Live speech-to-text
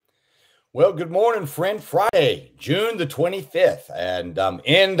Well, good morning, friend. Friday, June the 25th, and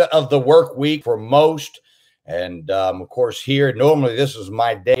end of the work week for most. And of course, here, normally this is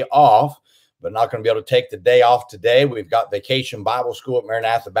my day off, but not going to be able to take the day off today. We've got Vacation Bible School at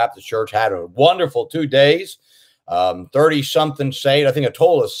Maranatha Baptist Church. Had a wonderful 2 days, 30 something saved. I think a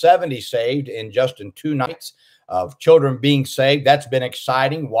total of 70 saved in just in 2 nights of children being saved. That's been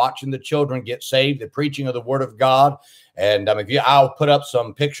exciting, watching the children get saved, the preaching of the Word of God. And I'll put up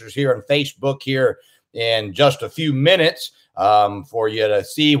some pictures here on Facebook here in just a few minutes for you to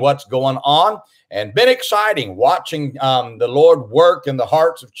see what's going on. And been exciting watching the Lord work in the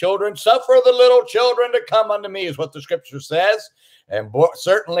hearts of children. Suffer the little children to come unto me is what the scripture says. And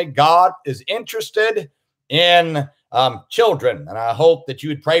certainly God is interested in children. And I hope that you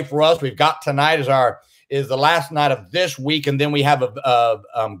would pray for us. We've got tonight is the last night of this week. And then we have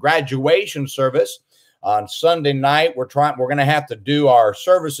a graduation service. On Sunday night, we're going to have to do our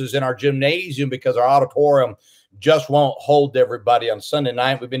services in our gymnasium because our auditorium just won't hold everybody on Sunday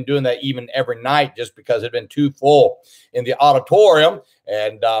night. We've been doing that even every night just because it's been too full in the auditorium.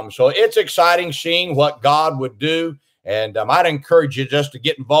 And so it's exciting seeing what God would do. And I'd encourage you just to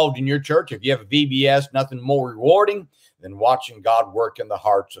get involved in your church. If you have a VBS, nothing more rewarding than watching God work in the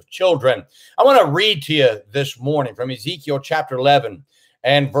hearts of children. I want to read to you this morning from Ezekiel chapter 11.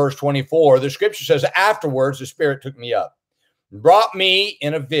 And verse 24, the scripture says, afterwards, the Spirit took me up, brought me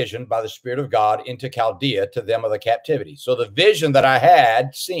in a vision by the Spirit of God into Chaldea to them of the captivity. So the vision that I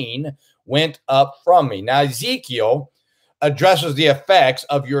had seen went up from me. Now, Ezekiel addresses the effects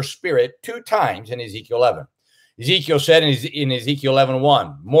of your spirit 2 times in Ezekiel 11. Ezekiel said in Ezekiel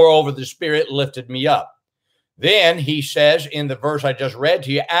 11:1, moreover, the Spirit lifted me up. Then he says in the verse I just read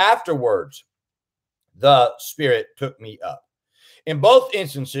to you, afterwards, the Spirit took me up. In both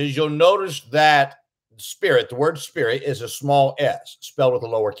instances, you'll notice that spirit, the word spirit, is a small s, spelled with a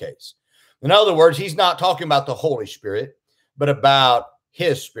lowercase. In other words, he's not talking about the Holy Spirit, but about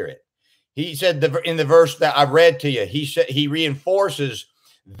his Spirit. He said in the verse that I read to you, he reinforces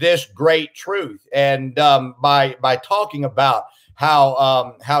this great truth. And by talking about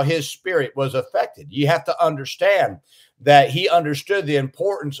how his Spirit was affected, you have to understand that he understood the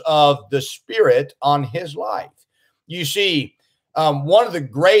importance of the Spirit on his life. You see, one of the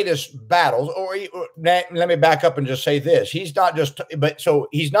greatest battles, let me back up and just say this. He's not talking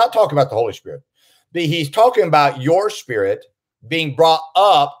about the Holy Spirit, but he's talking about your spirit being brought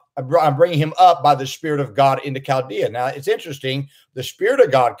up. I'm bringing him up by the Spirit of God into Chaldea. Now, it's interesting. The Spirit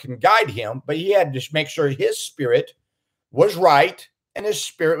of God can guide him, but he had to make sure his spirit was right and his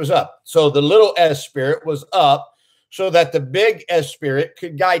spirit was up. So the little s spirit was up so that the big S spirit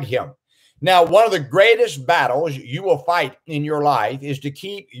could guide him. Now, one of the greatest battles you will fight in your life is to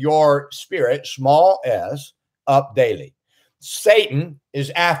keep your spirit, small s, up daily. Satan is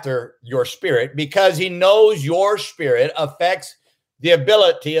after your spirit because he knows your spirit affects the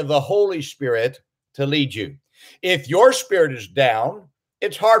ability of the Holy Spirit to lead you. If your spirit is down,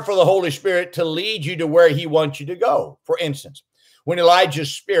 it's hard for the Holy Spirit to lead you to where he wants you to go. For instance, when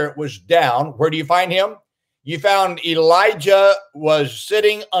Elijah's spirit was down, where do you find him? You found Elijah was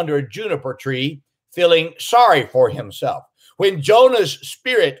sitting under a juniper tree, feeling sorry for himself. When Jonah's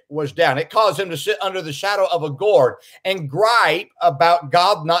spirit was down, it caused him to sit under the shadow of a gourd and gripe about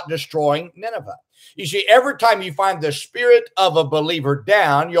God not destroying Nineveh. You see, every time you find the spirit of a believer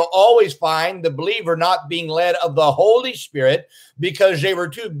down, you'll always find the believer not being led of the Holy Spirit because they were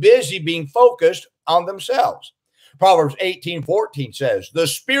too busy being focused on themselves. Proverbs 18:14 says, the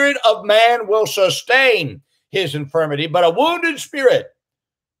spirit of man will sustain his infirmity, but a wounded spirit,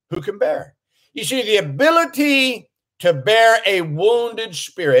 who can bear? You see, the ability to bear a wounded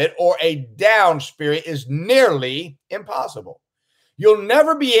spirit or a down spirit is nearly impossible. You'll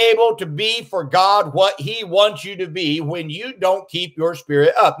never be able to be for God what he wants you to be when you don't keep your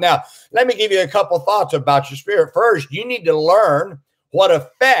spirit up. Now, let me give you a couple thoughts about your spirit. First, you need to learn what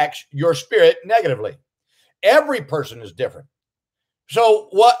affects your spirit negatively. Every person is different. So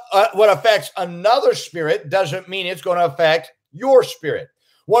what affects another spirit doesn't mean it's going to affect your spirit.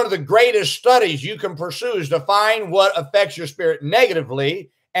 One of the greatest studies you can pursue is to find what affects your spirit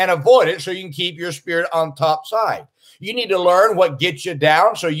negatively and avoid it so you can keep your spirit on top side. You need to learn what gets you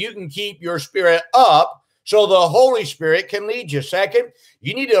down so you can keep your spirit up so the Holy Spirit can lead you. Second,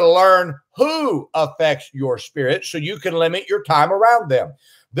 you need to learn who affects your spirit so you can limit your time around them.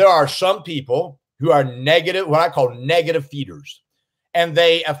 There are some people who are negative, what I call negative feeders, and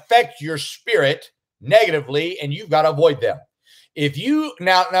they affect your spirit negatively, and you've got to avoid them.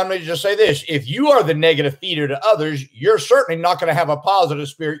 Now let me just say this. If you are the negative feeder to others, you're certainly not going to have a positive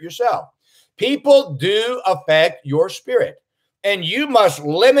spirit yourself. People do affect your spirit. And you must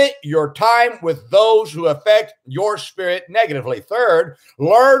limit your time with those who affect your spirit negatively. Third,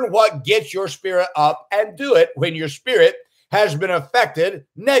 learn what gets your spirit up and do it when your spirit has been affected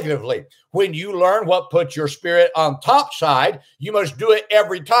negatively. When you learn what puts your spirit on top side, you must do it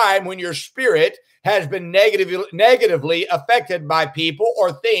every time when your spirit has been negatively affected by people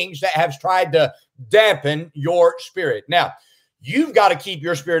or things that have tried to dampen your spirit. Now, you've got to keep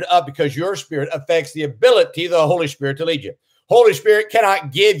your spirit up because your spirit affects the ability of the Holy Spirit to lead you. Holy Spirit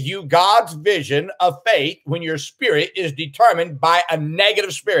cannot give you God's vision of faith when your spirit is determined by a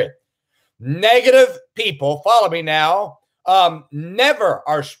negative spirit. Negative people, follow me now, never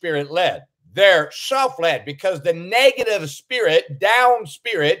are spirit-led. They're self-led because the negative spirit, down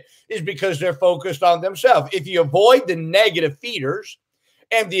spirit, is because they're focused on themselves. If you avoid the negative feeders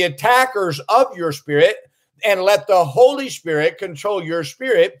and the attackers of your spirit and let the Holy Spirit control your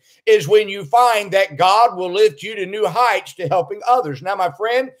spirit, is when you find that God will lift you to new heights to helping others. Now, my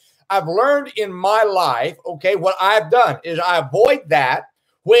friend, I've learned in my life, okay, what I've done is I avoid that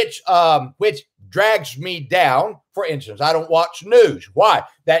which drags me down. For instance, I don't watch news. Why?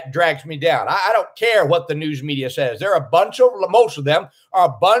 That drags me down. I don't care what the news media says. They're most of them are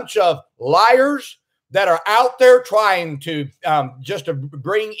a bunch of liars that are out there trying to just to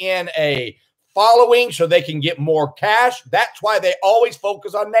bring in a following so they can get more cash. That's why they always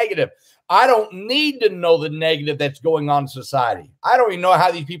focus on negative. I don't need to know the negative that's going on in society. I don't even know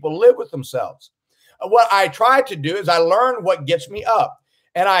how these people live with themselves. What I try to do is I learn what gets me up.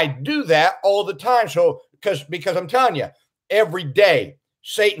 And I do that all the time. So because I'm telling you, every day,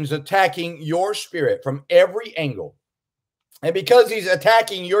 Satan's attacking your spirit from every angle. And because he's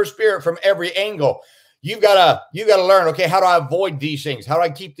attacking your spirit from every angle, you've got to learn, okay, how do I avoid these things? How do I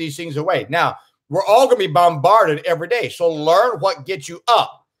keep these things away? Now, we're all going to be bombarded every day. So learn what gets you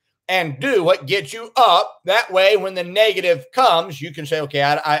up and do what gets you up. That way, when the negative comes, you can say, okay,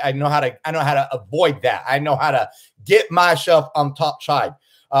 I know how to avoid that. I know how to get myself on top side.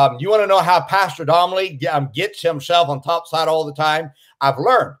 You want to know how Pastor Donnelly gets himself on top side all the time? I've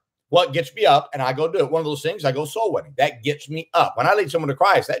learned what gets me up, and I go do it. One of those things, I go soul winning. That gets me up. When I lead someone to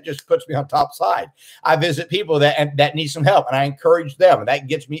Christ, that just puts me on top side. I visit people that need some help, and I encourage them, and that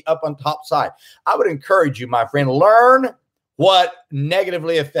gets me up on top side. I would encourage you, my friend, learn what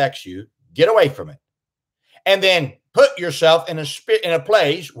negatively affects you. Get away from it. And then put yourself in a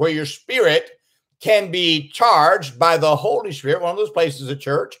place where your spirit can be charged by the Holy Spirit. One of those places is a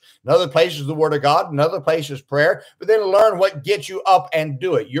church. Another place is the Word of God. Another place is prayer. But then learn what gets you up and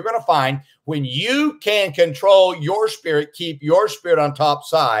do it. You're going to find when you can control your spirit, keep your spirit on top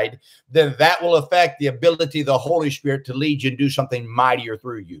side, then that will affect the ability of the Holy Spirit to lead you and do something mightier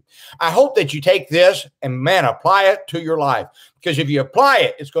through you. I hope that you take this and, man, apply it to your life. Because if you apply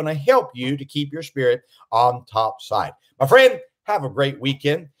it, it's going to help you to keep your spirit on top side. My friend, have a great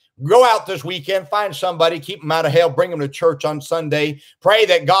weekend. Go out this weekend, find somebody, keep them out of hell, bring them to church on Sunday. Pray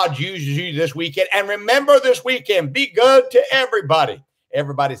that God uses you this weekend. And remember this weekend, be good to everybody.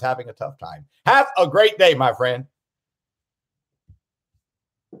 Everybody's having a tough time. Have a great day, my friend.